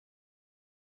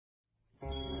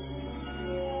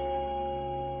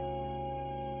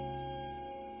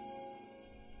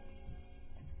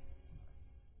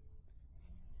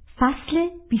فصل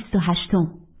 28.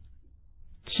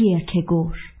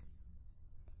 کیرکگور.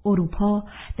 اروپا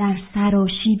در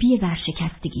سراشیبی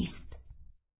ورشکستگی است.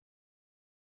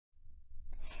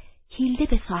 هیلده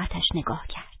به ساعتش نگاه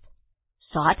کرد.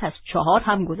 ساعت از 4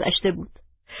 هم گذشته بود.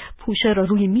 پوشه را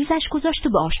روی میزش گذاشت و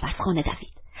به آشپزخانه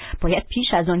دوید. باید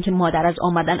پیش از آن که مادر از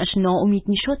آمدنش ناامید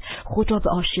میشد خود را به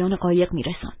آشیان قایق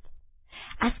میرساند.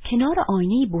 از کنار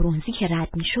آینه برنزی که رد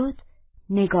میشد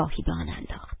نگاهی به آن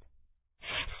انداخت.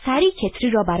 سری کتری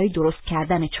را برای درست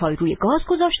کردن چای روی گاز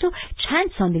گذاشت و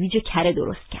چند ساندویچ کره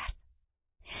درست کرد.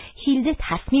 هیلده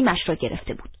تصمیمش را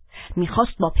گرفته بود.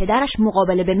 میخواست با پدرش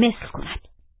مقابله به مثل کند.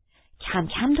 کم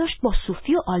کم داشت با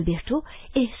سوفی و آلبرتو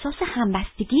احساس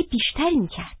همبستگی بیشتری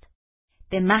میکرد.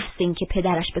 به محض اینکه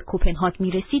پدرش به کوپنهاگ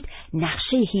میرسید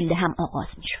نقشه هیلده هم آغاز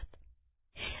میشد.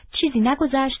 چیزی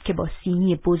نگذشت که با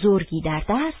سینی بزرگی در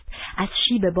دست از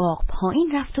شیب باغ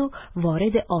پایین رفت و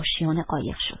وارد آشیان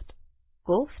قایق شد.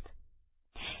 گفت: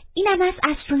 اینم از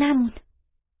عصر نمون.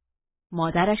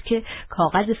 مادرش که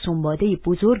کاغذ سنباده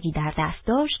بزرگی در دست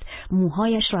داشت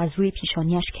موهایش را از روی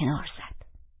پیشانیش کنار زد.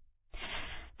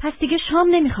 پس دیگه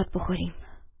شام نمیخواد بخوریم.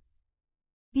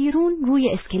 بیرون روی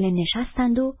اسکله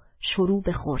نشستند و شروع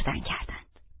به خوردن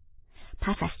کردند.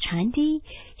 پس از چندی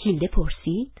هیلده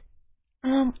پرسید: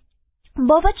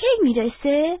 بابا کی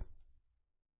میرسه؟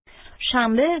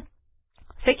 شنبه.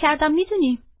 فکر کردم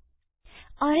میدونی.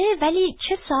 آره، ولی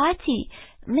چه ساعتی؟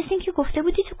 مثل اینکه گفته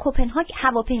بودی تو کوپنهاگ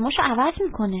هواپیماشو عوض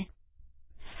میکنه.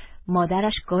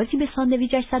 مادرش گازی به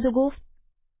ساندویچش زد و گفت: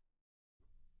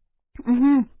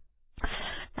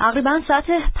 تقریبا ساعت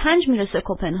 5 میرسه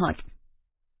کوپنهاگ.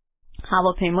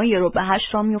 هواپیما 7:50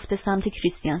 را میفته سمت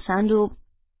کریستیانسند و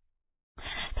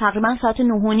تقریبا ساعت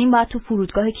 9:30 باید تو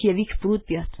فرودگاه کیویک فرود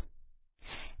بیاد.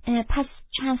 پس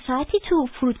چند ساعتی تو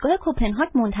فرودگاه کوپنهاگ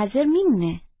منتظر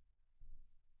میمونه؟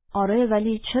 آره،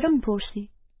 ولی چرا میپرسی؟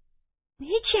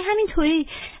 هیچی، همینطوری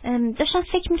داشتم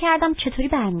فکر میکردم چطوری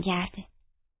برمیگرده.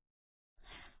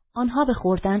 آنها به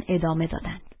خوردن ادامه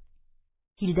دادند.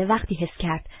 هیلده وقتی حس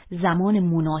کرد زمان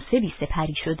مناسبی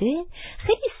سپری شده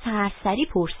خیلی سرسری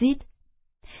پرسید: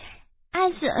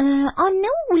 از آنه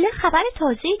و اوله خبر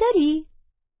تازه‌ای داری؟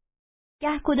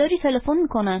 گهگداری تلفن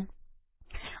میکنن.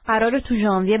 قراره تو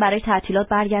ژانویه برای تعطیلات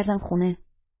برگردن خونه.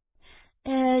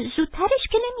 زودترش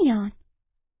که نمیان.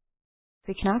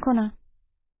 فکر نکنم.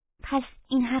 پس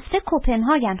این هفته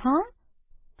کوپنهاگن ها؟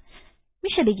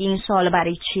 میشه بگی این سوال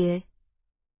برای چیه؟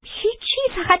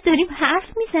 هیچی، فقط داریم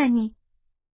حرف میزنی.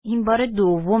 این بار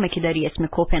دومه که داری اسم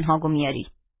کوپنهاگو میاری.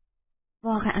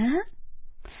 واقعا؟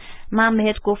 من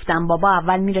بهت گفتم بابا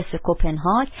اول میرسه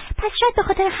کوپنهاگ، پس شاید به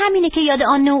خاطر همینه که یاد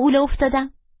آنه و اوله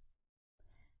افتادم.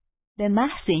 به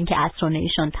محض اینکه عصرانه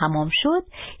ایشان تمام شد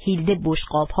هیلده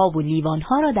بشقاب‌ها و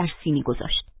لیوان‌ها را در سینی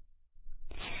گذاشت.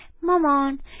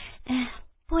 مامان،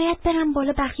 باید برم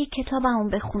بالا بقیه کتابمو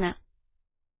بخونم.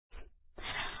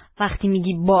 وقتی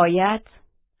میگی باید،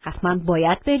 حتما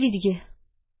باید بری دیگه.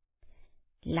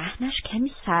 لحنش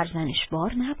کمی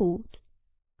سرزنشوار نبود.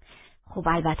 خب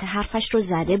البته حرفش رو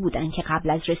زده بودن که قبل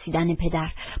از رسیدن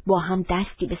پدر با هم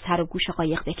دستی به سر و گوش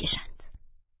قایق بکشند.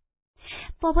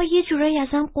 بابا یه جورایی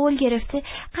ازم قول گرفته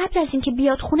قبل از اینکه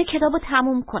بیاد خونه کتابو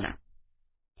تموم کنم.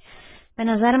 به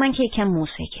نظر من که یکم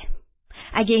موسیقه.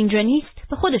 اگه اینجا نیست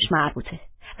به خودش مربوطه،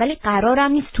 ولی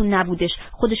قرارم نیست تو نبودش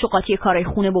خودشو قاطی کارای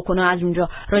خونه بکنه و از اونجا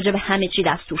راجع به همه چی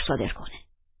دستور صادر کنه.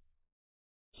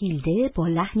 هیلده با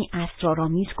لحنی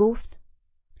اسرارآمیز گفت: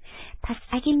 پس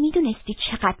اگه میدونستی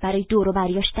چقدر برای دور و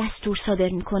بریاش دستور صادر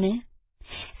میکنه،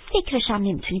 فکرش هم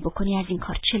نمیتونی بکنی از این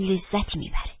کار چه لذتی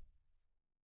میبره.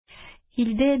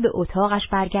 هیلده به اتاقش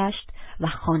برگشت و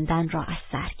خواندن را از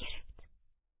سر گرفت.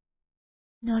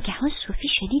 ناگهان سوفی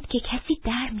شنید که کسی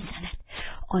در میزند.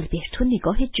 آلبرتو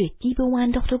نگاه جدی به او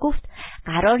انداخت و گفت: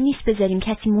 قرار نیست بذاریم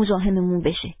کسی مزاحممون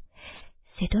بشه.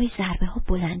 صدای ضربه ها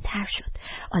بلندتر شد.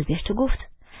 آلبرتو گفت: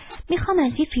 میخوام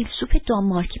از یه فیلسوف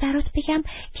دانمارکی برات بگم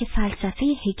که فلسفه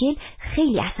هگل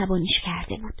خیلی عصبانیش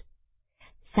کرده بود.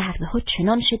 ضربه ها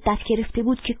چنان شدت گرفته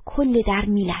بود که کل در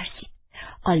میلرزید.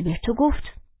 آلبرتو گفت: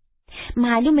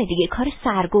 معلومه دیگه، کار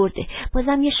سرگرده.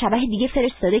 بازم یه شبح دیگه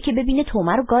فرستاده که ببینه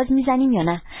تومه رو گاز میزنیم یا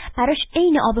نه. براش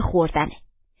عین آب خوردنه.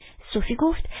 سوفی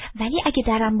گفت: ولی اگه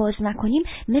درم باز نکنیم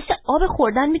مثل آب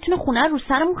خوردن میتونه خونه رو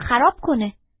سرمون خراب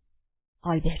کنه.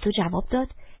 آلبرتو جواب داد: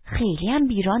 خیلی هم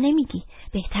بیرا نمیگی،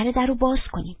 بهتره در رو باز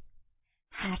کنیم.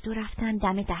 هر دو رفتن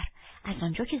دم در. از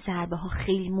آنجا که ضربه ها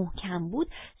خیلی محکم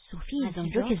بود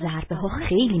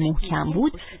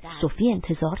سوفی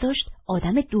انتظار داشت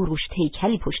آدم درشت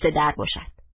هیکلی پشت در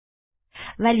باشد.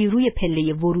 ولی روی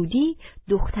پله ورودی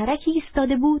دخترکی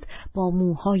ایستاده بود با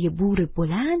موهای بور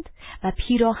بلند و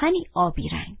پیراهنی آبی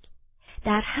رنگ.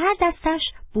 در هر دستش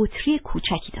بطری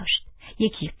کوچکی داشت،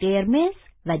 یکی قرمز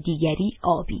و دیگری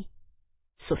آبی.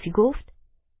 سوفی گفت: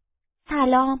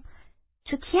 سلام،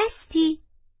 تو کی هستی؟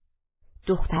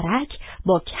 دخترک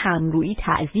با کمرویی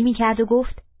تعظیمی کرد و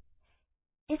گفت: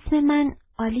 اسم من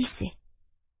آلیسه.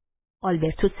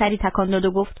 آلبرتو سری تکان داد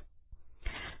و گفت: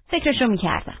 فکرشو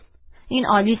میکردم. این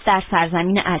آلیس در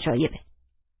سرزمین عجایبه.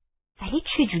 ولی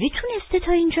چجوری تونسته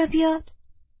تا اینجا بیاد؟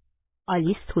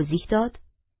 آلیس توضیح داد: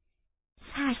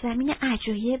 سرزمین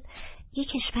عجایب یک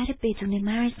کشور بدون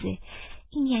مرزه.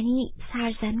 این یعنی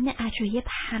سرزمین عجایب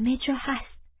همه جا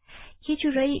هست. یه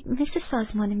جورایی مثل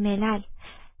سازمان ملل.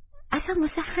 اصلا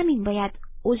واسه همین باید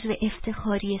عضو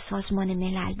افتخاری سازمان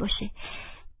ملل باشه.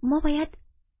 ما باید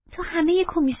تو همه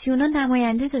کمیسیونا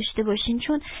نماینده داشته باشیم،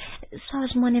 چون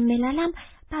سازمان ملل هم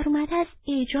بر اومده از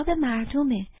اعجاب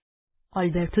مردمه.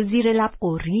 آلبرتو زیر لب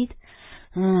قرید: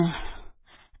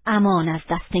 امان از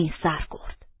دست این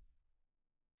سرگرد.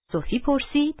 سوفی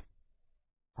پرسید: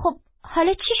 خب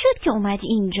حالا چی شد که اومدی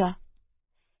اینجا؟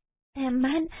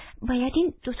 من باید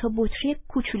این 2 بطری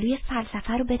کوچولوی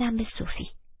فلسفه رو بدم به سوفی.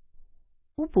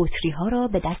 او بطری ها را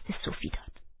به دست سوفی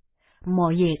داد.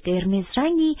 مایه قرمز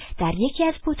رنگی در یکی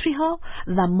از بطری ها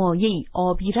و مایه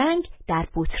آبی رنگ در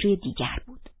بطری دیگر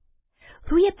بود.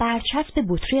 روی برچسب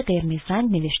بطری قرمز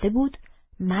رنگ نوشته بود: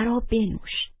 مرا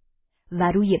بنوش،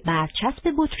 و روی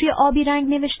برچسب بطری آبی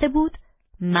رنگ نوشته بود: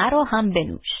 مرا هم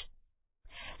بنوش.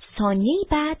 ثانیه‌ای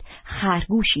بعد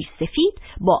خرگوشی سفید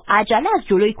با عجله از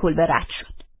جلوی کلبه رد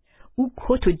شد. او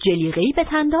کت و جلیقه‌ای به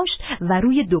تن داشت و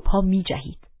روی 2 پا می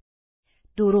جهید.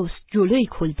 درست جلوی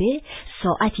کلبه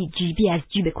ساعتی جیبی از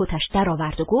جیب کتش در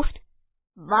آورد و گفت: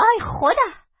 وای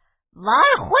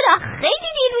خدا خیلی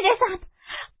دیر میرسم،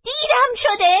 دیرم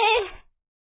شده.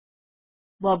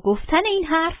 با گفتن این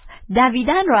حرف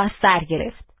دویدن را از سر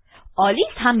گرفت.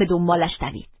 آلیس هم به دنبالش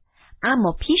دوید،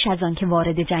 اما پیش از آن که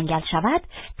وارد جنگل شود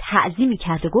تعظیمی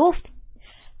کرد و گفت: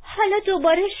 حالا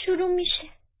دوباره شروع میشه.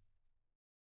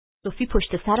 سوفی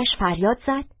پشت سرش فریاد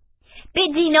زد: به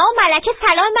دینا و ملکه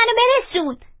سلام منو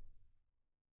برسون.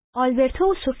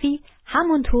 آلبرتو و سوفی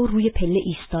همانطور روی پله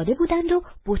ایستاده بودند و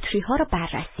بطری ها را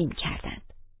بررسی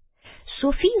می‌کردند.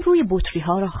 سوفی روی بطری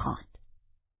ها را خواند: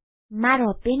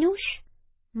 مرا بنوش،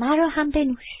 مرا هم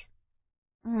بنوش.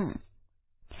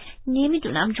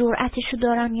 نمیدونم جرأتشو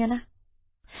دارم یا نه.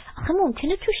 آخه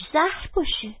ممکنه توش زهر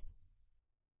باشه.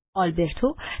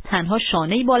 آلبرتو تنها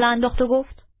شانه‌ای بالا انداخت و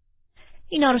گفت: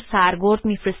 اینا رو سرگرد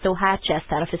میفرسته و هرچی از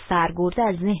طرف سرگرده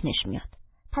از ذهنش میاد.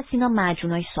 پس اینا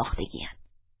معجونای ساختگی هن.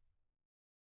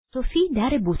 سوفی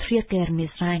در بطری قرمز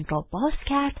رنگ را باز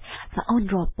کرد و آن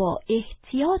را با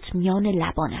احتیاط میان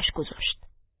لبانش گذاشت.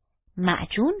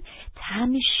 معجون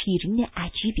طعم شیرین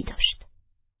عجیبی داشت.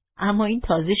 اما این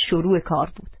تازه شروع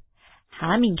کار بود.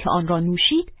 همین که آن را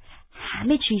نوشید،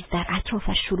 همه چیز در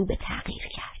اطرافش شروع به تغییر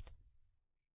کرد.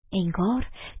 انگار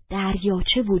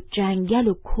دریاچه و جنگل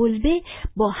و کلبه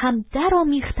با هم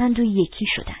درآمیختند و یکی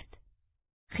شدند.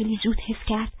 خیلی زود حس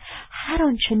کرد هر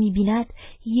آنچه می‌بیند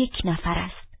 1 نفر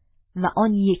است و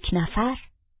آن 1 نفر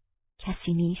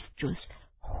کسی نیست جز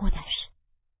خودش.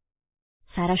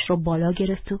 سرش را بالا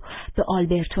گرفت و به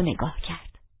آلبرتو نگاه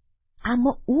کرد.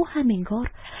 اما او هم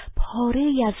انگار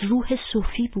پاره‌ای از روح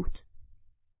سوفی بود.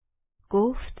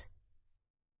 گفت: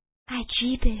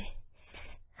 عجیبه،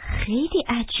 خیلی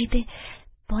عجیبه.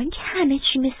 با اینکه همه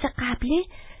چی مثل قبله،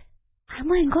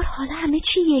 اما انگار حالا همه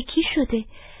چی یکی شده.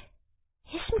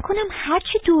 حس میکنم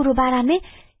هرچی دور و برمه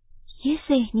یه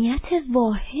ذهنیت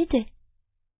واحده.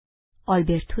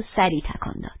 آلبرتو سری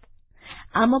تکان داد،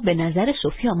 اما به نظر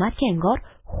سوفی آمد که انگار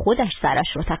خودش سرش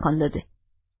رو تکان داده.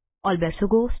 آلبرتو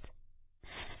گفت: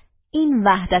 این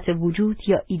وحدت وجود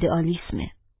یا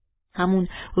ایدئالیسمه، همون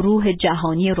روح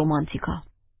جهانی رومانتیکا.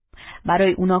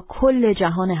 برای اونا کل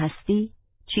جهان هستی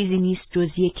چیزی نیست جز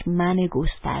یک من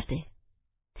گسترده.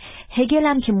 هگل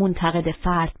هم که منتقد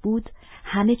فرد بود،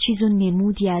 همه چیزو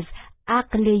نمودی از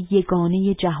عقل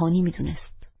یگانه جهانی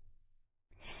میدونست.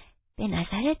 به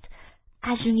نظرت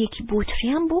از اون یکی بطری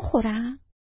هم بخورم؟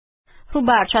 رو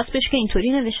برچسبش که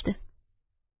اینطوری نوشته.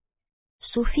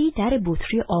 سوفی در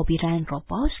بطری آبی رنگ را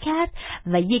باز کرد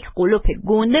و یک قلوپ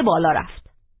گنده بالا رفت.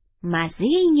 مزه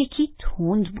این یکی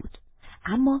تند بود،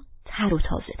 اما تر و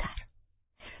تازه تر.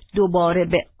 دوباره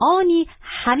به آنی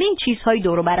همه چیزهای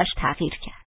دور و برش تغییر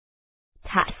کرد.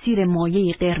 تأثیر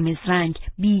مایه قرمز رنگ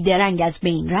بیدرنگ از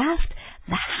بین رفت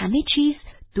و همه چیز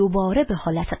دوباره به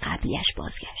حالت قبلیش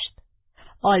بازگشت.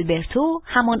 آلبرتو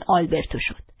همان آلبرتو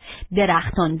شد.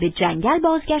 درختان به جنگل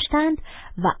بازگشتند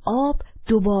و آب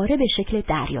دوباره به شکل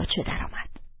دریاچه درآمد.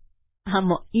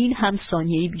 اما این هم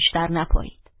ثانیه‌ای بیشتر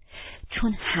نپایید،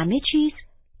 چون همه چیز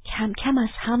کم کم از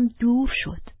هم دور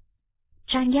شد.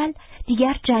 جنگل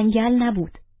دیگر جنگل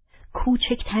نبود.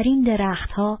 کوچکترین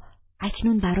درختها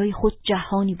اکنون برای خود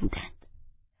جهانی بودند.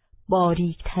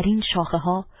 باریکترین شاخه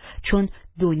ها چون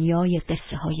دنیای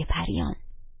قصه های پریان.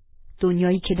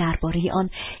 دنیایی که درباره آن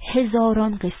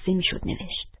هزاران قصه میشد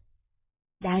نوشت.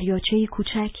 دریاچه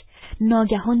کوچک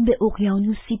ناگهان به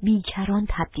اقیانوسی بیکران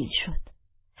تبدیل شد.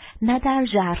 نه در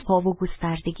ژرفا و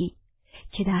گستردگی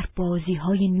که در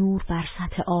بازی‌های نور بر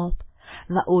سطح آب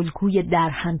و الگوی در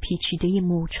هم پیچیده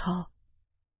موجها.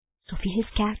 سوفی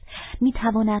حس کرد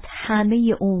میتواند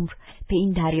همه عمر به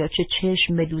این دریاچه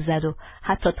چشم بدوزد و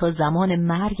حتی تا زمان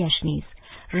مرگش نیز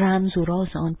رمز و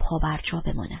راز آن پابرجا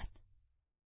بماند.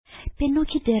 به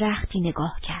نوک درختی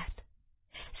نگاه کرد.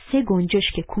 3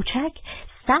 گنجشک کوچک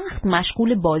سخت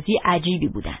مشغول بازی عجیبی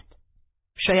بودند.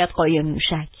 شاید قایم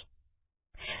موشک.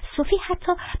 سوفی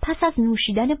حتی پس از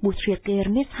نوشیدن بطری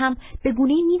قرمز هم به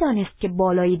گونه‌ای می‌دانست که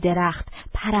بالای درخت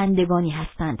پرندگانی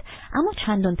هستند، اما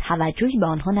چندان توجهی به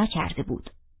آنها نکرده بود.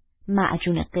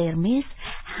 معجون قرمز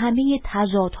همه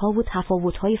تضادها و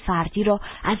تفاوت‌های فردی را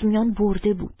از میان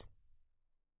برده بود.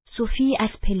 سوفی از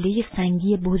پله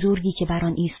سنگی بزرگی که بر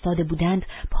آن ایستاده بودند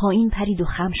پایین پرید و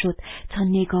خم شد تا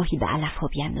نگاهی به علف‌ها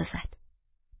بیندازد.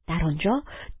 در آنجا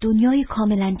دنیای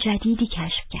کاملا جدیدی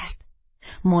کشف کرد.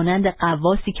 مانند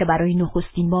غواصی که برای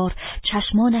نخستین بار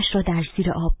چشمانش را در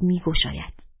زیر آب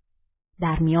می‌گشاید.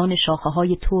 در میان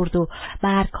شاخه‌های ترد و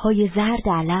برگ‌های زرد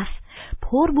علف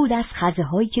پر بود از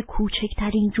خزه‌هایی که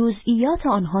کوچکترین جزئیات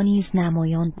آنها نیز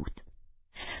نمایان بود.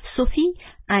 سوفی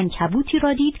عنکبوتی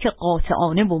را دید که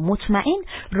قاطعانه و مطمئن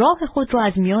راه خود را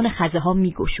از میان خزه‌ها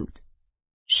می‌گشود.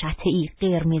 شطعی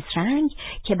قرمز رنگ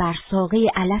که بر ساقه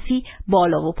علفی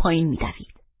بالا و پایین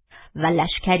می‌دوید و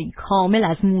لشکری کامل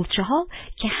از مورچه‌ها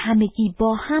که همگی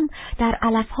با هم در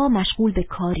علف‌ها مشغول به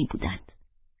کاری بودند.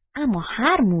 اما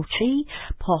هر مورچه‌ای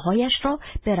پاهایش را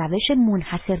به روش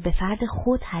منحصر به فرد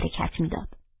خود حرکت می‌داد.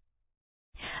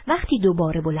 وقتی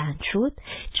دوباره بلند شد،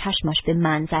 چشمش به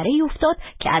منظره‌ای افتاد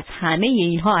که از همه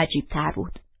اینها عجیب‌تر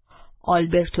بود.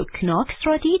 آلبرتو کناکس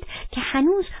را دید که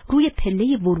هنوز روی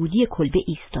پله ورودی کلبه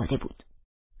ایستاده بود.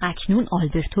 اکنون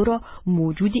آلبرتو را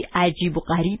موجودی عجیب و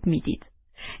غریب می‌دید.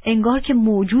 انگار که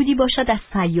موجودی باشد از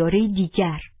سیاره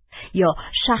دیگر یا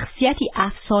شخصیتی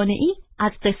افسانه‌ای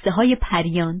از قصه‌های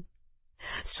پریان.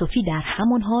 سوفی در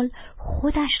همان حال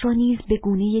خودش را نیز به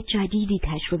گونه جدیدی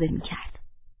تجربه می‌کرد.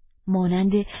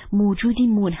 مانند موجودی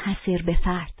منحصر به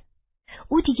فرد.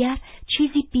 او دیگر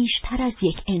چیزی بیشتر از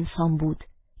یک انسان بود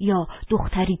یا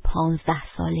دختری 15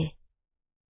 ساله.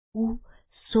 او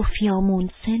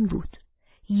سوفی-یوستین بود،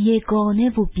 یگانه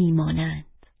و بیمانند.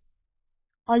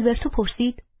 آلبرتو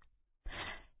پرسید: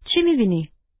 چی می‌بینی؟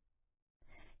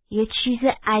 یه چیز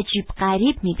عجیب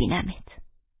غریب می‌بینمت.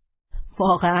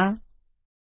 واقعا؟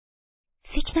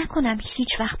 فکر نکنم هیچ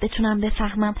وقت بتونم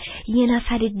بفهمم یه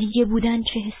نفر دیگه بودن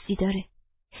چه حسی داره.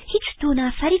 هیچ 2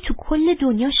 نفری تو کل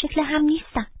دنیا شکل هم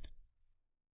نیستن.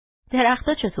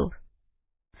 درخت‌ها چطور؟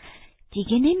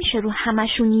 دیگه نمیشه رو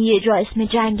همشون یه جا اسم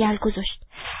جنگل گذاشت.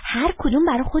 هر کدوم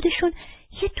برای خودشون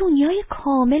یه دنیای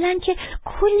کاملن که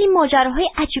کلی ماجراهای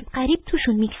عجیب غریب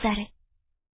توشون میگذره.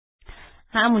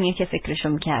 همونیه که فکرشو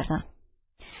میکردم.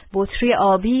 بطری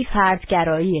آبی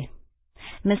فردگراییه.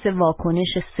 مثل واکنش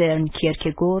سرن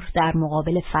کیرکگور در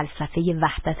مقابل فلسفه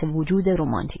وحدت وجود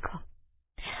رومانتیکا.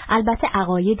 البته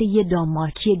عقاید یه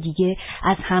دانمارکی دیگه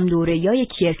از همدوره‌یای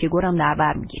کیرکگور هم در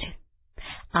بر میگیره.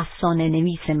 افسانه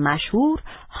نویس مشهور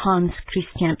هانس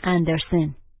کریستیان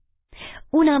اندرسن.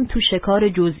 اونم تو شکار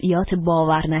جزئیات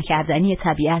باور نکردنی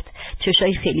طبیعت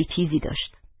چشای خیلی تیزی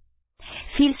داشت.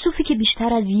 فیلسوفی که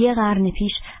بیشتر از 1 قرن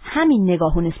پیش همین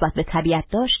نگاهو نسبت به طبیعت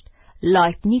داشت،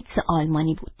 لایبنیتس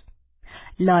آلمانی بود.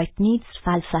 لایبنیتس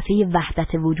فلسفه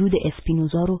وحدت وجود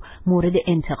اسپینوزا رو مورد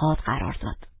انتقاد قرار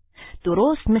داد.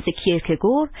 درست مثل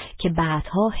کیرکگور که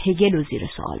بعدها هگل رو زیر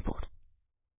سوال برد.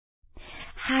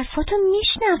 حرفاتو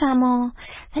میشنوم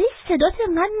ولی صدات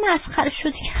انقدر مسخره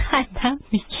شده که خندم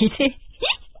میگیره.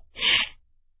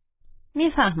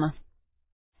 میفهمم.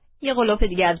 یه قلوپ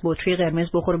دیگه از بطری قرمز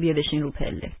بخور و بیا بشین رو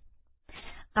پله.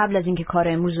 قبل از اینکه کار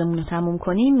امروزمون رو تموم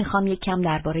کنیم میخوام یک کم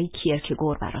درباره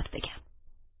کیرکگور برات بگم.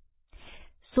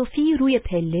 سوفی روی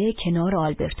پله کنار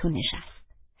آلبرتو نشست.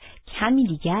 کمی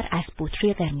دیگر از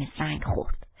بطری قرمز رنگ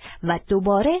خورد و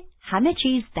دوباره همه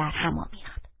چیز در هم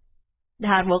آمیخت.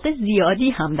 در واقع زیادی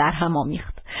هم در هم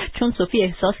آمیخت، چون سوفی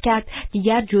احساس کرد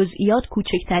دیگر جزئیات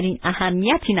کوچکترین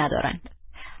اهمیتی ندارند.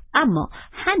 اما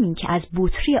همین که از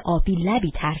بطری آبی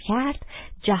لبی تر کرد،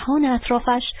 جهان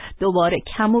اطرافش دوباره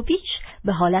کم و بیش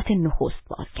به حالت نخست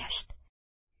بازگشت.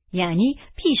 یعنی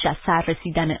پیش از سر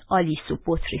رسیدن آلیس و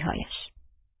بطری‌هایش.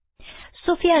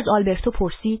 سوفی از آلبرتو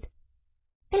پرسید: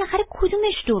 بالاخره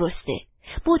کدومش درسته؟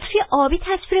 بطری آبی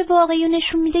تصویر واقعی رو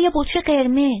نشون میده یا بطری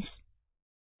قرمز؟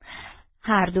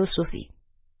 هر دو سوفی،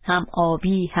 هم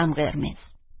آبی هم قرمز.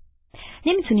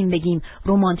 نمیتونیم بگیم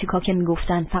رمانتیکا که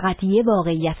میگفتن فقط یه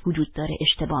واقعیت وجود داره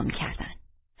اشتباه میکردن،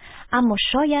 اما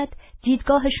شاید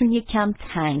دیدگاهشون یک کم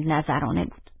تنگ نظرانه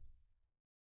بود.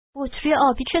 بطری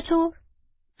آبی چطور؟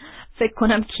 فکر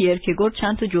کنم کیرکگور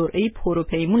چند تا جرعه پر و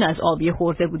پیمون از آبی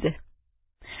خورده بوده.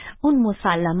 اون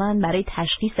مسلماً برای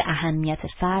تشخیص اهمیت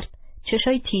فرد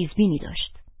چشای تیزبینی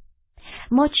داشت.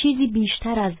 ما چیزی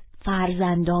بیشتر از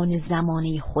فرزندان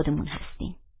زمانه خودمون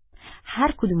هستیم.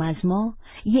 هر کدوم از ما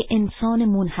یه انسان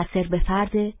منحصر به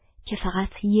فرده که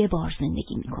فقط یه بار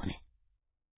زندگی میکنه.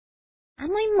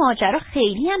 اما این ماجرا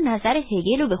خیلی هم نظر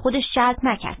هگل رو به خودش جلب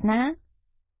نکرد، نه؟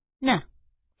 نه.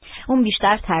 اون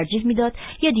بیشتر ترجیح میداد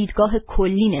یه دیدگاه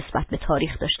کلی نسبت به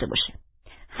تاریخ داشته باشه.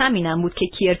 همینم بود که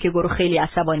کیرکگور رو خیلی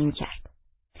عصبانی میکرد.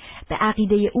 به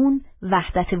عقیده اون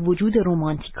وحدت وجود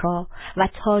رمانتیکا و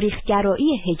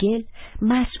تاریخگرایی هگل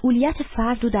مسئولیت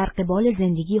فرد رو در قبال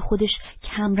زندگی خودش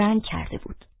کمرنگ کرده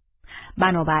بود.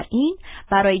 بنابراین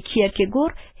برای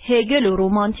کیرکگور هگل و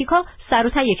رمانتیکا سر و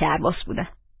ته یک کرباس بودن.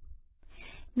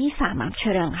 میفهمم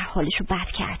چرا انقدر حالشو بد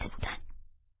کرده بودن.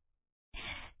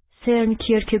 سرن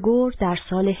کیرکگور در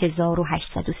سال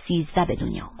 1813 به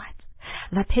دنیا آمد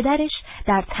و پدرش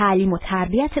در تعلیم و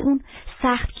تربیت اون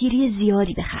سختگیری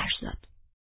زیادی به خرج داد.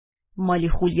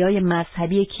 مالیخولیای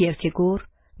مذهبی کیرکگور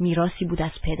میراثی بود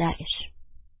از پدرش.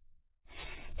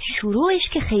 شروعش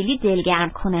که خیلی دلگرم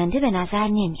کننده به نظر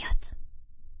نمیاد.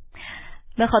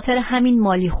 به خاطر همین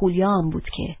مالیخولیا هم بود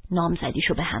که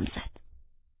نامزدیشو به هم زد.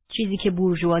 چیزی که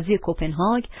بورژوازی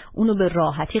کوپنهاگ اونو به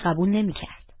راحتی قبول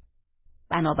نمیکرد.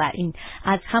 بنابراین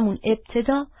از همون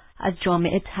ابتدا از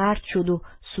جامعه طرد شد و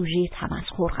سوژه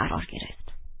تمسخر قرار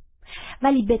گرفت.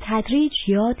 ولی به تدریج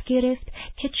یاد گرفت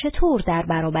که چطور در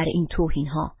برابر این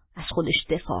توهین‌ها از خودش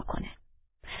دفاع کنه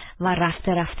و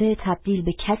رفته رفته تبدیل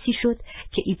به کسی شد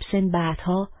که ایبسن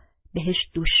بعدها بهش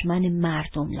دشمن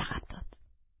مردم لقب داد.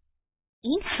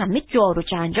 این همه جار و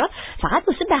جنجال فقط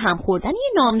واسه به هم خوردن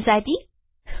یه نامزدی؟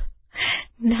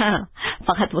 نه،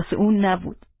 فقط واسه اون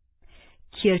نبود.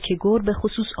 کیرکگور به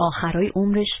خصوص آخرای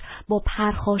عمرش با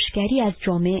پرخاشگری از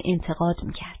جامعه انتقاد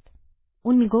میکرد.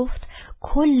 اون میگفت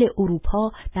کل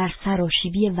اروپا در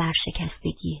سراشیبی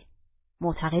ورشکستگیه.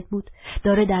 معتقد بود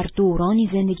داره در دورانی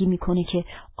زندگی میکنه که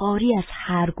عاری از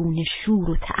هر گونه شور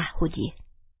و تعهدیه.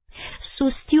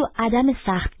 سستی و عدم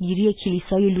سختگیری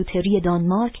کلیسای لوتری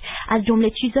دانمارک از جمله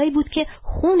چیزایی بود که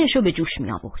خونشو به جوش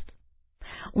می آورد.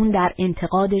 اون در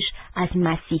انتقادش از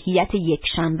مسیحیت یک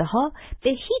شنبه ها به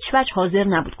هیچ وجه حاضر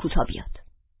نبود کوتاه بیاد.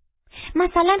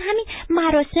 مثلا همین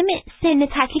مراسم سن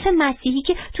تکلیف مسیحی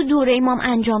که تو دوره امام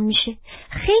انجام میشه،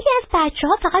 خیلی از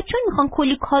بچه‌ها فقط چون میخوان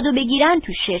کلی کادو بگیرن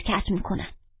تو شرکت میکنن.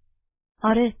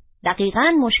 آره،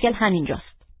 دقیقاً مشکل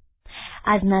همینجاست.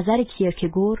 از نظر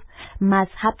کیرکگور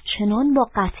مذهب چنان با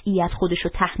قطعیت خودشو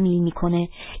تحمیل میکنه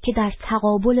که در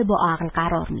تقابل با عقل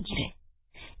قرار میگیره.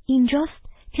 اینجاست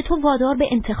که تو وادار به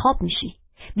انتخاب میشی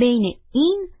بین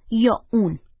این یا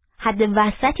اون. حد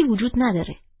وسطی وجود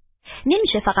نداره.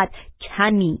 نمیشه فقط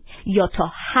کمی یا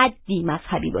تا حدی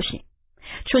مذهبی باشی،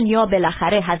 چون یا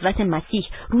بالاخره حضرت مسیح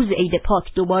روز عید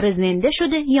پاک دوباره زنده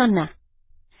شده یا نه.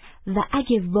 و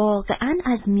اگه واقعاً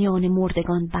از میان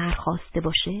مردگان برخاسته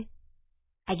باشه،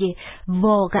 اگه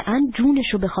واقعاً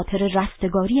جونشو به خاطر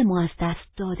رستگاری ما از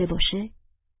دست داده باشه،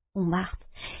 اون وقت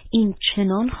این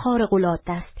چنان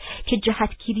خارق‌العاده است که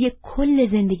جهتگیری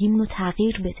کل زندگیمونو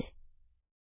تغییر بده.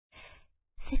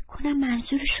 فکر کنم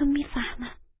منظورشو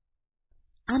میفهمم.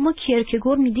 اما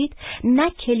کیرکگور میدید نه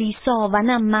کلیسا و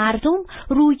نه مردم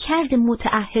رویکرد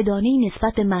متعهدانه‌ای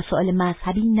نسبت به مسائل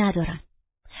مذهبی ندارن.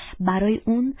 برای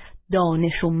اون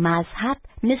دانش و مذهب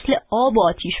مثل آب و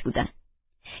آتیش بودن.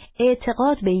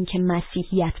 اعتقاد به این که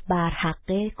مسیحیت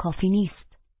برحقه کافی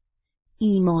نیست.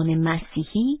 ایمان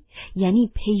مسیحی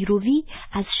یعنی پیروی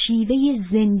از شیوه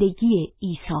زندگی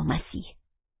عیسی مسیح.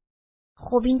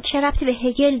 خب این چه ربطی به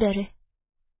هگل داره؟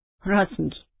 راست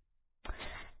میگی.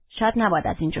 شاید نباید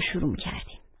از اینجا شروع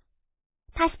میکردیم.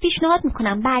 پس پیشنهاد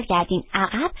میکنم برگردین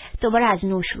عقب، دوباره از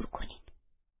نو شروع کنیم.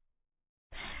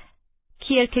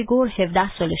 کیرکگور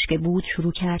 17 سالش که بود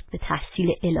شروع کرد به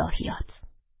تحصیل الهیات.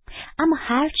 اما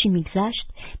هرچی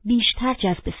میگذشت بیشتر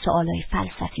جذب سوالای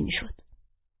فلسفی میشد.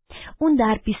 اون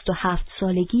در 27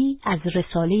 سالگی از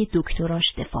رساله دکتراش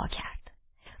دفاع کرد.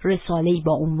 رساله‌ای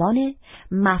با عنوان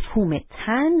مفهوم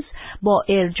طنز با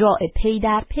ارجاع پی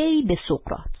در پی به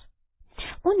سقراط.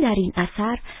 اون در این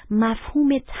اثر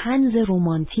مفهوم طنز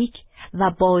رمانتیک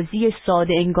و بازی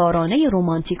ساده انگارانه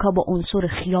رمانتیکا با عنصر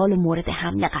خیال مورد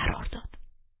حمله قرار داد.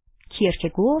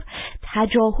 کیرکگور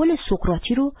تجاهل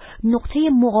سقراطی رو نقطه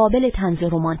مقابل طنز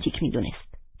رمانتیک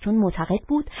می‌دونست، چون معتقد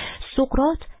بود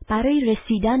سقراط برای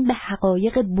رسیدن به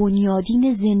حقایق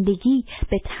بنیادین زندگی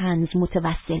به طنز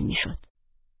متوسل می‌شد.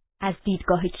 از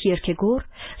دیدگاه کیرکگور،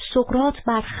 سقراط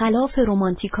برخلاف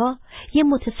رمانتیکا یه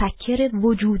متفکر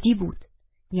وجودی بود،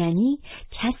 یعنی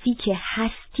کسی که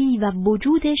هستی و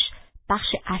وجودش بخش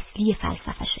اصلی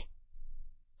فلسفشه.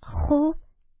 خب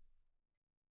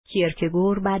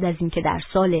کیرکگور بعد از اینکه در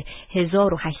سال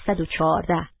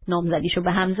 1814 نامزدیشو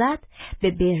به هم زد،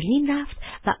 به برلین رفت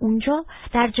و اونجا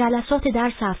در جلسات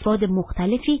درس افراد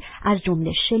مختلفی از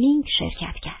جمله شلینگ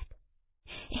شرکت کرد.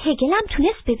 هگل هم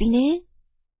تونست ببینه؟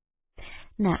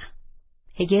 نه،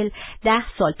 هگل 10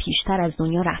 سال پیشتر از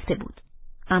دنیا رفته بود،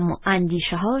 اما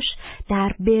اندیشه‌هاش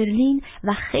در برلین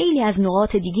و خیلی از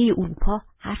نقاط دیگه اروپا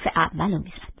حرف اولو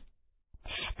میزد.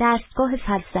 دستگاه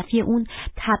فلسفی اون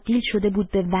تبدیل شده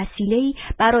بود به وسیله‌ای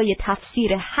برای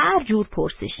تفسیر هر جور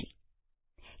پرسشی.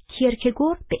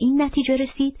 کیرکگور به این نتیجه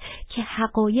رسید که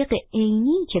حقایق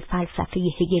عینی که فلسفه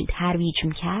هگل ترویج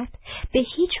می‌کرد به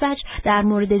هیچ وجه در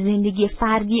مورد زندگی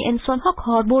فردی انسان‌ها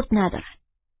کاربرد ندارند.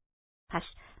 پس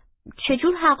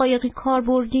چجور حقایقی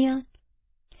کاربردی‌اند؟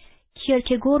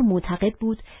 کیرکگور معتقد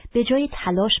بود به جای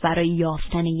تلاش برای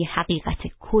یافتن یک حقیقت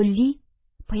کلی،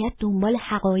 باید دنبال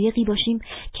حقایقی باشیم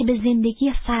که به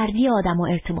زندگی فردی آدم‌ها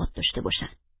ارتباط داشته باشن.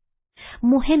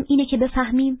 مهم اینه که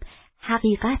بفهمیم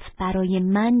حقیقت برای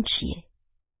من چیه.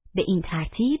 به این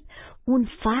ترتیب اون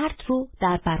فرد رو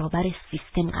در برابر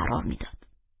سیستم قرار میداد.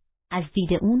 از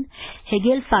دید اون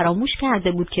هگل فراموش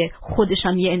کرده بود که خودش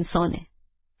هم یه انسانه.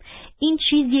 این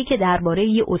چیزیه که درباره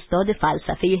یه استاد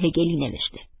فلسفه هگلی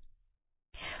نوشته.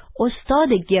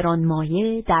 استاد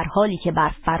گرانمایه در حالی که بر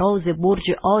فراز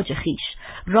برج عاج خیش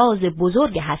راز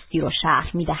بزرگ هستی را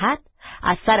شرح می‌دهد،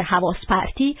 از سر حواس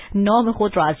پرتی نام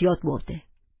خود را از یاد برده.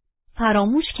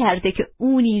 فراموش کرده که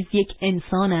او نیز یک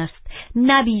انسان است،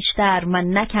 نه بیشتر و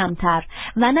نه کمتر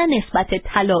و نه نسبت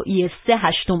طلایی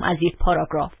 3/8 از یک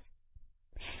پاراگراف.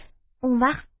 اون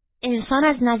وقت انسان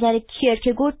از نظر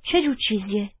کیرکگور چه جور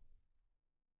چیزیه؟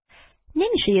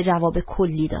 نمیشه یه جواب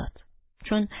کلی داد،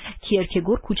 چون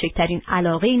کیرکگور کوچکترین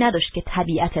علاقه‌ای نداشت که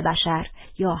طبیعت بشر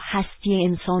یا هستی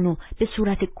انسانو به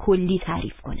صورت کلی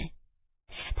تعریف کنه.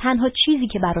 تنها چیزی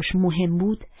که براش مهم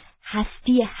بود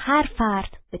هستی هر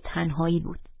فرد به تنهایی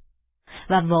بود.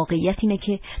 و واقعیت اینه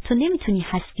که تو نمیتونی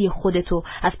هستی خودتو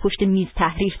از پشت میز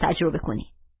تحریر تجربه کنی.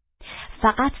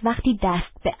 فقط وقتی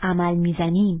دست به عمل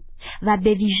میزنیم و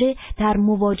به ویژه در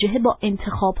مواجهه با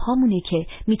انتخاب هامونه که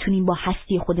میتونیم با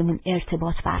هستی خودمون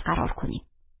ارتباط برقرار کنیم.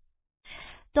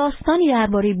 داستانی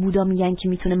درباره بودا میگن که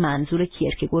میتونه منظور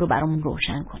کیرکگور رو برامون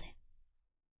روشن کنه.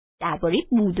 درباره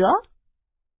بودا؟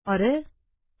 آره،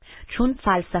 چون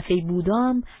فلسفه بودا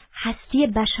هم هستی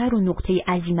بشر رو نقطه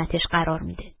عظیمتش قرار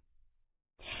میده.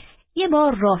 یه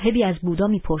بار راهبی از بودا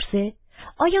میپرسه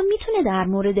آیا میتونه در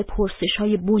مورد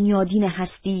پرسش‌های بنیادین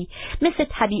هستی مثل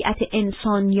طبیعت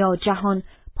انسان یا جهان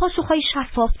پاسخهای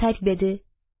شفافتری بده؟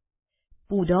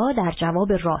 بودا در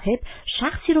جواب راهب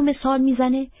شخصی رو مثال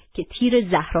میزنه که تیر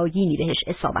زهرآگینی بهش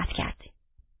اصابت کرده.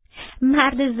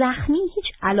 مرد زخمی هیچ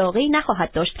علاقه‌ای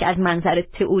نخواهد داشت که از منظر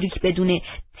تئوریک بدونه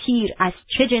تیر از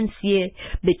چه جنسیه،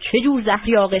 به چه جور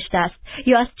زهری آغشته است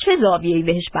یا از چه زاویه‌ای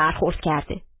بهش برخورد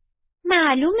کرده.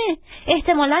 معلومه،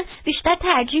 احتمالاً بیشتر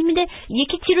ترجیح میده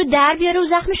یکی تیر رو در بیاره و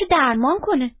زخمشو درمان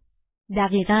کنه.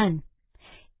 دقیقاً.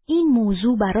 این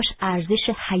موضوع براش ارزش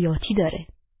حیاتی داره.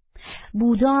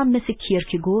 بودا هم مثل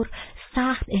کیرکگور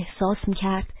سخت احساس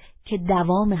میکرد که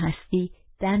دوام هستی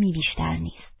دمی بیشتر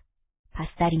نیست. پس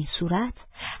در این صورت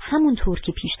همونطور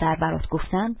که پیشتر برات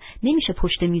گفتم نمیشه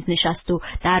پشت میز نشست و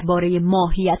درباره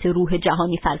ماهیت روح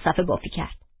جهانی فلسفه بافی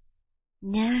کرد.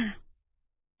 نه،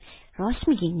 راست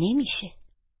میگی نمیشه.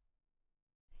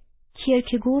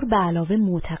 کیرکگور به علاوه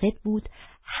معتقد بود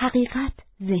حقیقت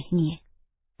ذهنیه.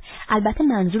 البته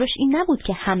منظورش این نبود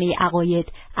که همه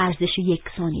عقاید ارزش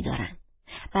یکسانی دارن،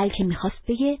 بلکه میخواست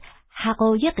بگه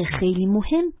حقایق خیلی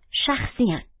مهم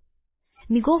شخصی هن.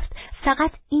 میگفت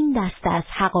فقط این دسته از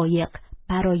حقایق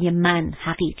برای من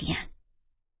حقیقی هن.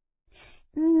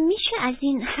 میشه از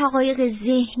این حقایق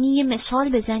ذهنی مثال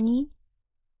بزنی؟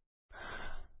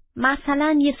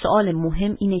 مثلا یه سوال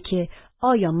مهم اینه که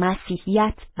آیا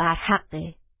مسیحیت بر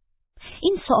حقه؟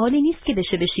 این سوالی نیست که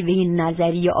بشه به شیوه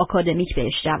نظری یا آکادمیک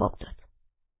بهش جواب داد.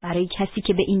 برای کسی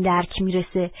که به این درک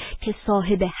میرسه که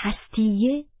صاحب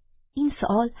هستیه، این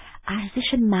سوال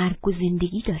ارزش مرگ و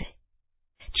زندگی داره.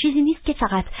 چیزی نیست که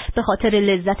فقط به خاطر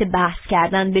لذت بحث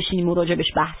کردن بشینیم و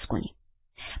راجبش بحث کنیم،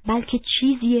 بلکه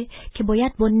چیزیه که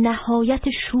باید با نهایت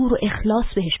شور و اخلاص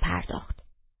بهش پرداخت.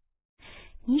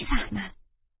 میفهمم.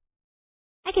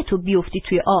 اگه تو بیفتی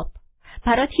توی آب،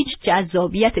 برات هیچ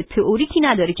جذابیت تئوریکی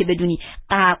نداره که بدونی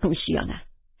غرق میشی یا نه.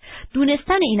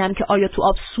 دونستن اینم که آیا تو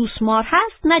آب سوسمار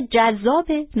هست نه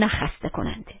جذابه نه خسته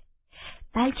کننده،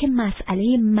 بلکه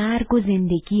مسئله مرگ و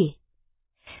زندگیه.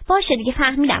 باشه دیگه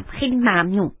فهمیدم، خیلی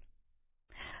ممنون.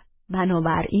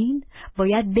 بنابراین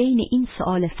باید بین این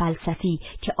سوال فلسفی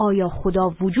که آیا خدا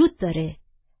وجود داره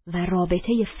و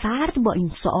رابطه فرد با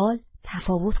این سوال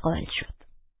تفاوت قائل شد.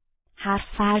 هر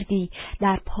فردی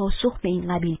در پاسخ به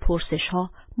این قبیل پرسش‌ها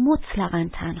مطلقاً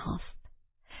تنهاست.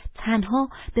 تنها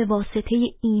به واسطه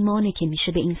ایمانه که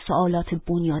میشه به این سوالات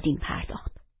بنیادین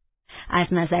پرداخت. از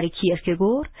نظر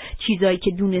کیرکگور چیزایی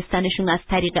که دونستنشون از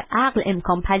طریق عقل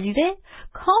امکان پذیره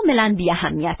کاملاً بی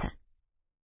اهمیتن.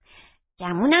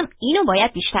 گمونم اینو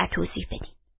باید بیشتر توضیح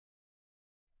بدیم.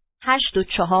 8 و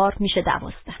 4 میشه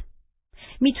 12.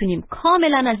 میتونیم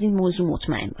کاملاً از این موضوع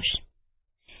مطمئن باشیم.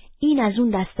 این از اون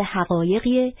دسته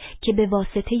حقایقیه که به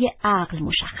واسطه عقل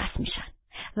مشخص میشن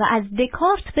و از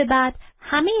دکارت به بعد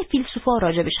همه فیلسوفا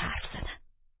راجبش حرف زدن.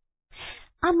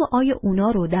 اما آیا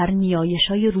اونا رو در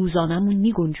نیایش‌های روزانمون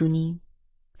میگنجونیم؟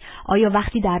 آیا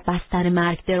وقتی در بستر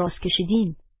مرگ دراز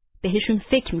کشیدیم بهشون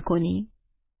فکر میکنیم؟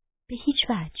 به هیچ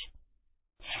وجه.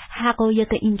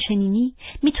 حقایق این چنینی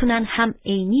میتونن هم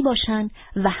عینی باشن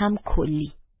و هم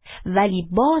کلی، ولی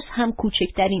باز هم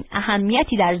کوچکترین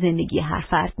اهمیتی در زندگی هر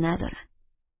فرد ندارن.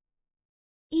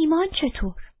 ایمان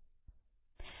چطور؟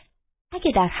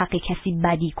 اگه در حق کسی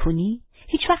بدی کنی،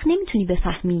 هیچ وقت نمیتونی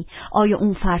بفهمی آیا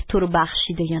اون فرد تو رو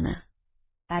بخشیده یا نه.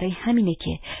 برای همینه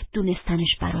که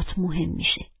دونستنش برات مهم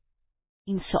میشه.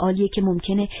 این سوالیه که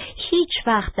ممکنه هیچ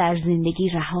وقت در زندگی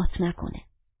رهات نکنه.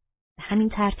 به همین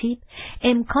ترتیب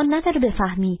امکان نداره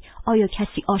بفهمی آیا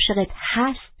کسی عاشقت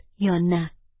هست یا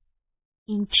نه.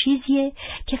 این چیزیه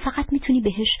که فقط میتونی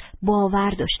بهش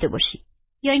باور داشته باشی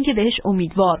یا اینکه بهش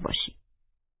امیدوار باشی.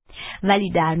 ولی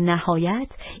در نهایت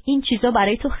این چیزا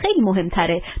برای تو خیلی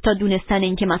مهمتره تا دونستن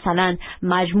اینکه مثلا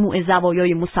مجموع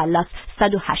زوایای مثلث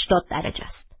 180 درجه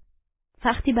است.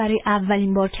 وقتی برای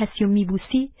اولین بار کسی رو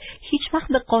میبوسی، هیچ وقت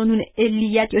به قانون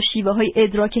علیت یا شیوه های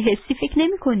ادراک حسی فکر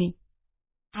نمی کنی.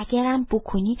 اگرم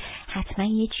بکنی حتما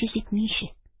یه چیزی میشه.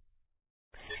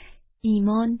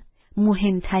 ایمان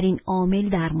مهمترین عامل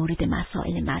در مورد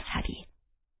مسائل مذهبی.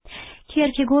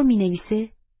 کیرکگور می نویسه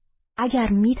اگر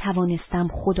می توانستم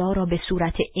خدا را به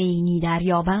صورت عینی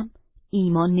دریابم،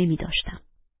 ایمان نمی داشتم.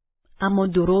 اما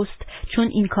درست چون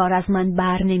این کار از من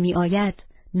بر نمی آید،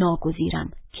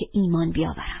 ناگزیرم که ایمان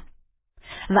بیاورم.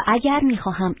 و اگر می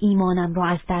خواهم ایمانم را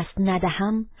از دست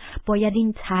ندهم، باید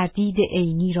این تردید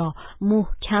عینی را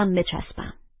محکم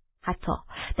بچسبم. حتی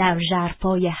در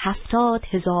ژرفای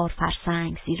 70,000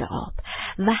 فرسنگ زیر آب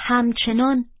و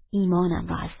همچنان ایمانم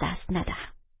را از دست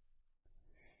ندهم.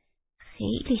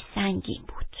 خیلی سنگین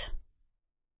بود.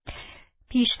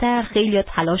 پیشتر خیلی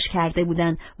تلاش کرده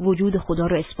بودن وجود خدا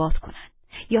رو اثبات کنن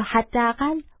یا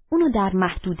حداقل اونو در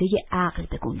محدوده عقل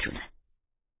بگنجونن.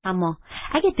 اما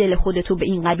اگه دل خودتو به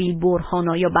این قبیل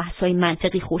برهانا یا بحثای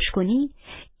منطقی خوش کنی،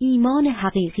 ایمان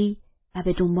حقیقی و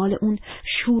به دنبال اون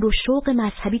شور و شوق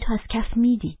مذهبی تو از کف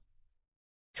میدی.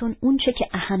 چون اون چه که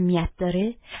اهمیت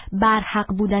داره برحق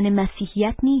بودن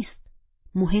مسیحیت نیست.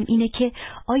 مهم اینه که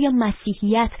آیا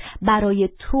مسیحیت برای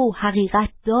تو حقیقت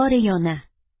داره یا نه.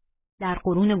 در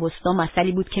قرون وسطا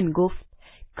مثلی بود که میگفت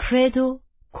کردو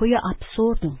کویا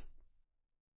ابسوردوم.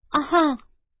 آها،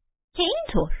 که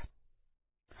اینطور.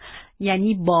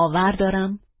 یعنی باور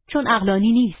دارم چون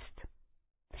عقلانی نیست.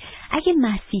 اگه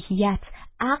مسیحیت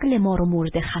عقل ما رو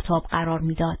مورد خطاب قرار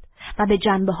میداد و به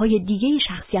جنبه‌های دیگه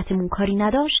شخصیتمون کاری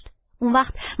نداشت، اون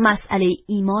وقت مسئله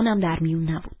ایمانم در میون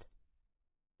نبود.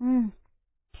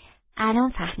 الان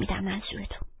فهمیدم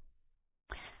منظورتو.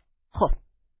 خب،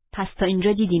 پس تا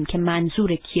اینجا دیدیم که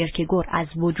منظور کیرکگور از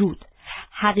وجود،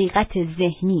 حقیقت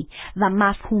ذهنی و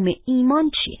مفهوم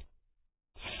ایمان چیه؟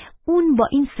 اون با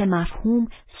این 3 مفهوم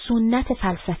سنت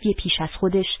فلسفی پیش از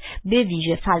خودش به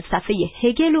ویژه فلسفه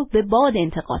هگل رو به باد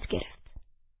انتقاد گرفت.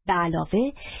 به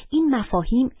علاوه این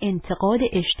مفاهیم انتقاد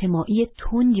اجتماعی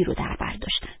تندی رو در بر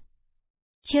داشتن.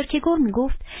 کیرکگور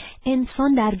میگفت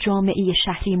انسان در جامعه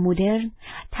شهری مدرن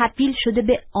تبدیل شده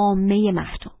به عامه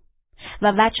مردم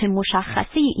و وجه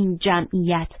مشخصه این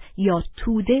جمعیت یا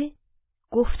توده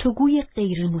گفتگوی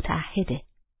غیر متعهده،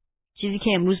 چیزی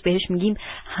که امروز بهش میگیم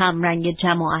همرنگ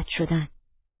جماعت شدن.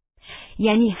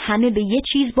 یعنی همه به یه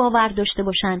چیز باور داشته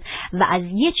باشن و از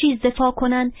یه چیز دفاع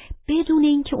کنن بدون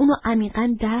اینکه اونو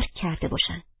عمیقاً درک کرده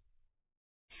باشن.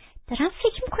 دارم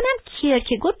فکر میکنم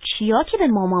کیرکگور چیا که به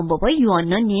مامان بابای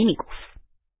یوانا نمیگفت.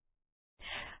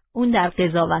 اون در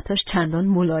قضاوتاش چندان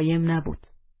ملایم نبود.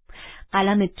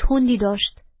 قلم تندی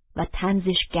داشت و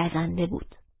طنزش گزنده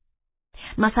بود.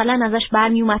 مثلا ازش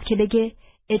برمی اومد که بگه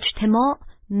اجتماع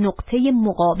نقطه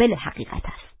مقابل حقیقت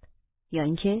است، یا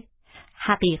اینکه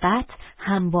حقیقت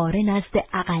همواره نزد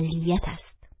اقلیت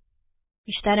است.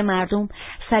 بیشتر مردم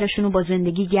سرشونو با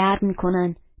زندگی گرم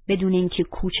میکنن بدون اینکه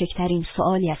کوچکترین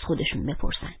سوالی از خودشون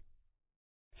بپرسن.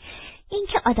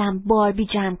 اینکه آدم باربی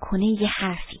جمع کنه یه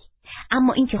حرفی،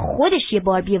 اما اینکه خودش یه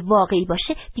باربی واقعی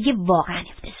باشه دیگه واقعا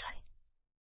افتضاحه.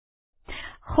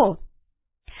 خب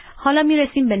حالا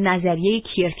میرسیم به نظریه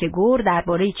کیرکگور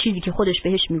درباره چیزی که خودش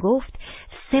بهش میگفت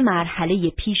 3 مرحله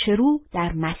پیش رو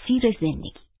در مسیر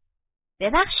زندگی.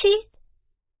 ببخشید؟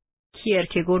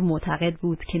 کیرکگور معتقد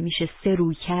بود که میشه 3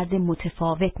 رویکرد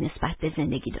متفاوت نسبت به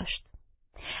زندگی داشت.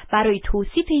 برای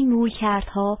توصیف این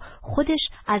رویکردها خودش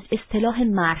از اصطلاح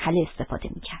مرحله استفاده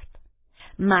میکرد.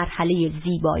 مرحله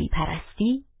زیبایی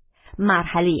پرستی،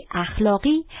 مرحله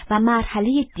اخلاقی و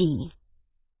مرحله دینی.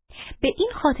 به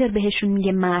این خاطر بهشون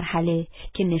میگه مرحله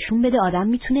که نشون بده آدم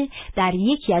میتونه در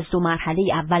یکی از 2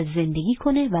 مرحله اول زندگی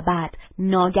کنه و بعد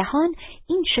ناگهان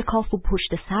این شکاف و پشت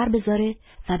سر بذاره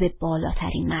و به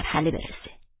بالاترین مرحله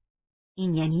برسه.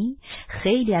 این یعنی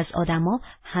خیلی از آدما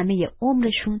همه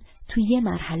عمرشون تو یه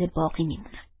مرحله باقی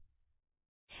میمونن.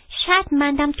 شاید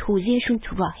مندم توضیحشون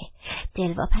تو راهه،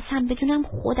 دلواپسم بدونم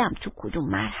خودم تو کدوم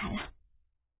مرحله.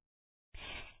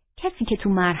 کسی که تو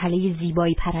مرحله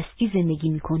زیبایی پرستی زندگی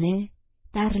میکنه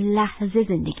در لحظه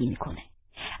زندگی میکنه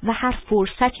و هر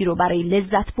فرصتی رو برای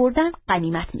لذت بردن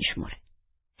غنیمت میشمره.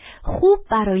 خوب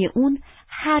برای اون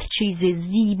هر چیز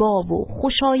زیبا و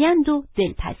خوشایند و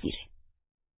دلپذیره.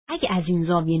 اگه از این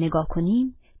زاویه نگاه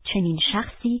کنیم، چنین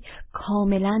شخصی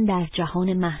کاملا در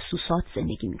جهان محسوسات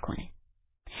زندگی میکنه.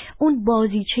 اون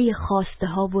بازیچه خواسته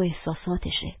ها و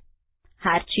احساساتشه.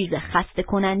 هر چیز خسته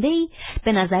کننده‌ای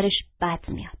به نظرش بد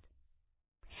میاد.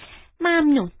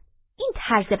 ممنون، این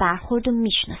طرز برخورد رو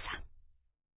میشناسم.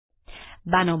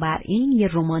 بنابراین یه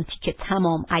رمانتیک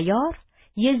تمام عیار،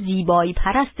 یه زیبایی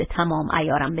پرست تمام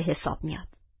عیارم به حساب میاد.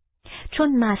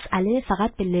 چون مسئله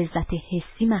فقط به لذت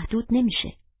حسی محدود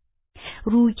نمیشه.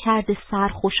 رویکرد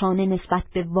سرخوشانه نسبت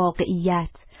به واقعیت،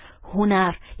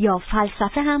 هنر یا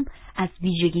فلسفه هم از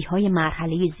ویژگی‌های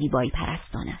مرحله زیبایی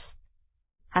پرستان است.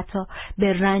 حتی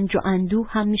به رنج و اندوه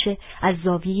هم میشه از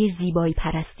زاویه زیبایی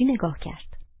پرستی نگاه کرد.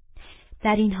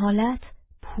 در این حالت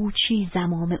پوچی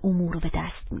زمام امور رو به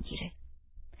دست میگیره.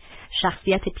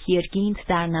 شخصیت پیر گینت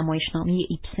در نمایشنامه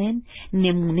ایبسن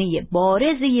نمونه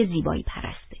بارز یه زیبایی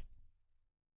پرسته.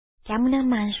 گمونم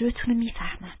منظورتون رو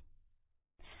میفهمم.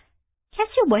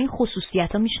 کسی رو با این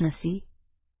خصوصیت ها میشناسی؟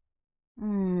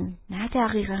 نه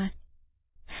دقیقاً.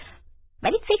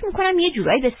 ولی فکر میکنم یه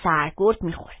جورایی به سرگرد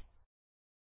میخوره.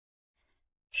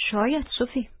 شاید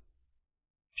سوفی،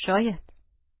 شاید.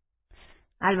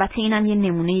 البته اینم یه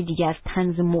نمونه دیگه از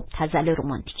طنز مبتذل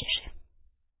رمانتیکشه.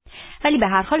 ولی به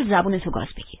هر حال زبونتو گاز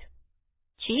بگیر.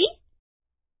 چی؟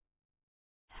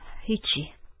 هیچی.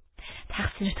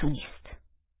 تقصیر تو نیست.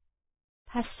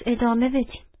 پس ادامه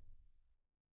بدیم.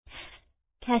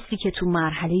 کسی که تو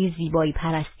مرحله زیبایی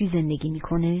پرستی زندگی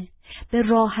میکنه به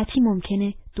راحتی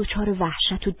ممکنه دچار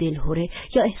وحشت و دلهره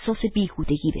یا احساس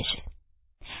بیهودگی بشه.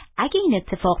 اگه این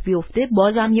اتفاق بیفته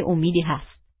بازم یه امیدی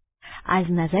هست.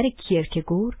 از نظر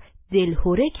کیرکگور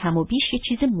دلهره کم و بیش یه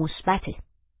چیز مثبته.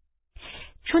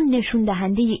 چون نشون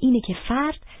دهنده اینه که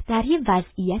فرد در یه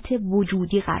وضعیت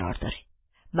وجودی قرار داره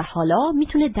و حالا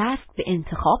میتونه دست به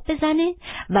انتخاب بزنه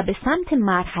و به سمت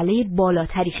مرحله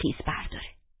بالاتری خیز برداره.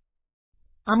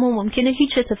 اما ممکنه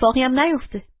هیچ اتفاقی هم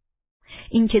نیفته.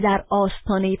 این که در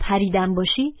آستانه پریدن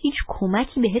باشی هیچ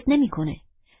کمکی بهت نمیکنه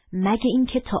مگه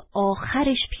اینکه تا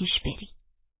آخرش پیش بری.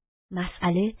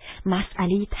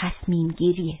 مسئله تصمیم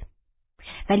گیریه.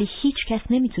 ولی هیچ کس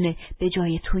نمیتونه به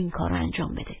جای تو این کار رو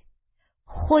انجام بده.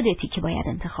 خودتی که باید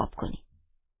انتخاب کنی.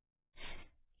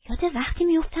 یاد وقتی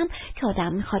میفتم که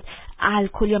آدم میخواد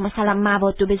الکل یا مثلا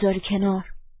مواد رو بذاری کنار.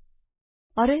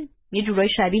 آره، یه جورای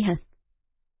شبیه هست.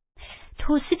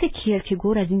 توصیف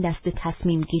کیرکگور از این دسته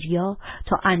تصمیم گیریا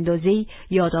تا اندازه‌ای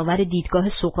یادآور دیدگاه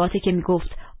سقراطه که میگفت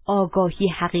آگاهی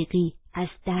حقیقی از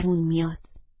درون میاد.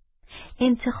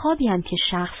 انتخابی هم که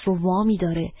شخص رو وامی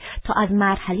داره تا از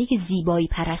مرحله زیبایی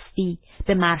پرستی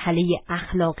به مرحله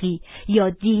اخلاقی یا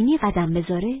دینی قدم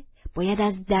بذاره باید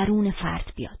از درون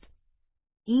فرد بیاد.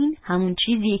 این همون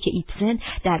چیزیه که ایبسن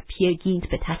در پیر گینت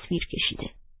به تصویر کشیده.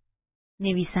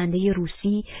 نویسنده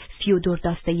روسی فیودور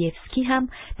داستایفسکی هم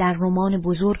در رمان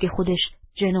بزرگ خودش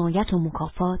جنایت و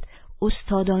مکافات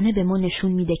استادانه به ما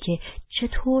نشون میده که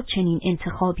چطور چنین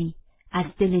انتخابی از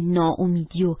دل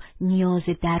ناامیدی و نیاز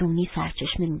درونی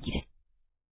سرچشمه میگیره.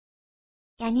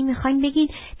 یعنی میخواین بگین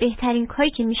بهترین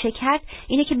کاری که میشه کرد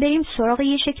اینه که بریم سراغ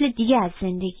یه شکل دیگه از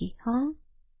زندگی، ها؟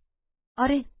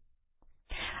 آره،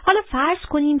 حالا فرض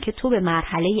کنیم که تو به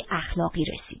مرحله اخلاقی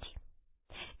رسیدی.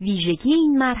 ویژگی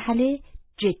این مرحله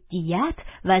جدیت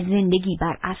و زندگی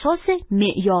بر اساس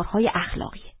معیارهای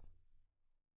اخلاقیه.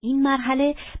 این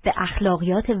مرحله به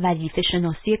اخلاقیات وظیفه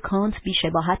شناسی کانت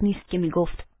بی‌شباهت نیست که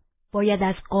میگفت باید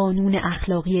از قانون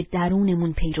اخلاقی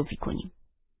درونمون پیروی کنیم.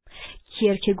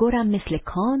 کیرکگور هم مثل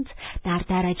کانت در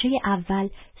درجه اول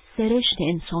سرشت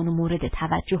انسان و مورد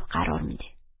توجه قرار میده.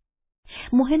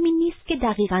 مهم این نیست که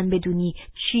دقیقاً بدونی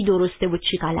چی درسته و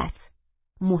چی غلط.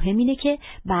 مهم اینه که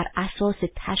بر اساس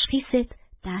تشخیصت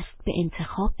دست به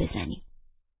انتخاب بزنی.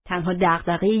 تنها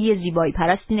دغدغه یه زیبایی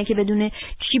پرست اینه که بدونه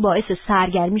چی باعث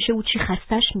سرگرمیشه و چی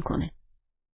خستش میکنه.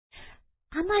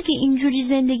 اما اگه اینجوری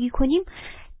زندگی کنیم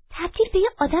تبدیل به یه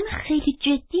آدم خیلی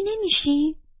جدی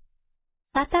نمیشی؟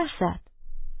 100%.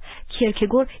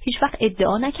 کیرکگور هیچ وقت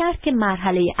ادعا نکرد که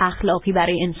مرحله اخلاقی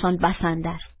برای انسان بسنده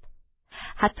است.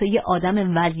 حتی یه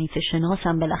آدم وظیفه شناس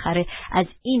هم بالاخره از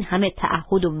این همه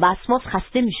تعهد و وسواس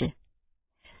خسته میشه.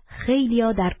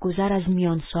 خیلیا در گذر از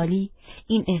میانسالی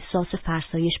این احساس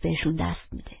فرسایش بهشون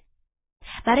دست میده.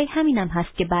 برای همینم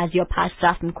هست که بعضیا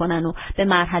پس‌رفت میکنن و به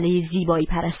مرحله زیبایی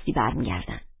پرستی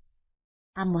برمیگردن.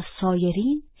 اما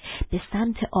سایرین به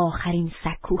سمت آخرین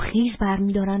سکوخیز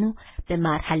برمیدارن و به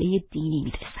مرحله دینی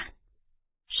میرسن.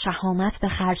 شهامت به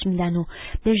خرج میدن و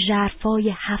به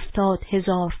ژرفای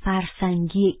 70,000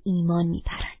 فرسنگی ایمان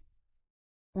میپرن.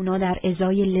 اونا در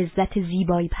ازای لذت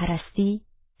زیبایی پرستی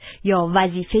یا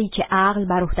وظیفه‌ای که عقل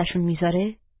بر عهده‌شون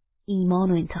میذاره ایمان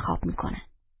رو انتخاب میکنن.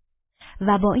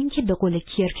 و با اینکه به قول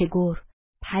کیرکگور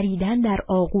پریدن در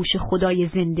آغوش خدای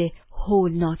زنده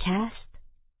هولناک است،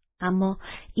 اما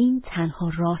این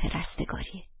تنها راه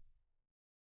رستگاریه.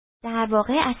 در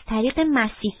واقع از طریق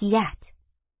مسیحیت.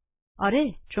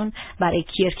 آره، چون برای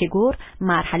کیرکگور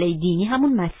مرحله دینی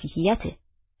همون مسیحیته.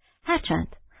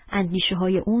 هرچند اندیشه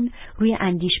های اون روی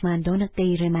اندیشمندان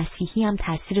غیر مسیحی هم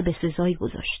تأثیر بسزایی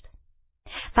گذاشت.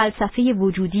 فلسفه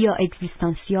وجودی یا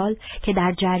اگزیستانسیال که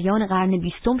در جریان قرن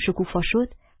 20 شکوفا شد،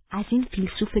 از این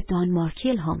فیلسوف دانمارکی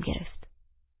الهام گرفت.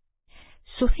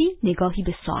 سوفی نگاهی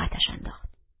به ساعتش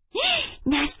انداخت.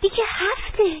 نزدیک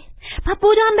 7. من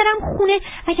بودم برم خونه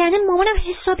وگرنه مامانم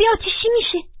حسابی آتیشی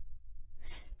میشه.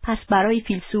 پس برای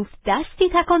فیلسوف دستی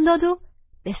تکان داد و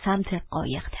به سمت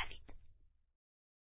قایق دوید.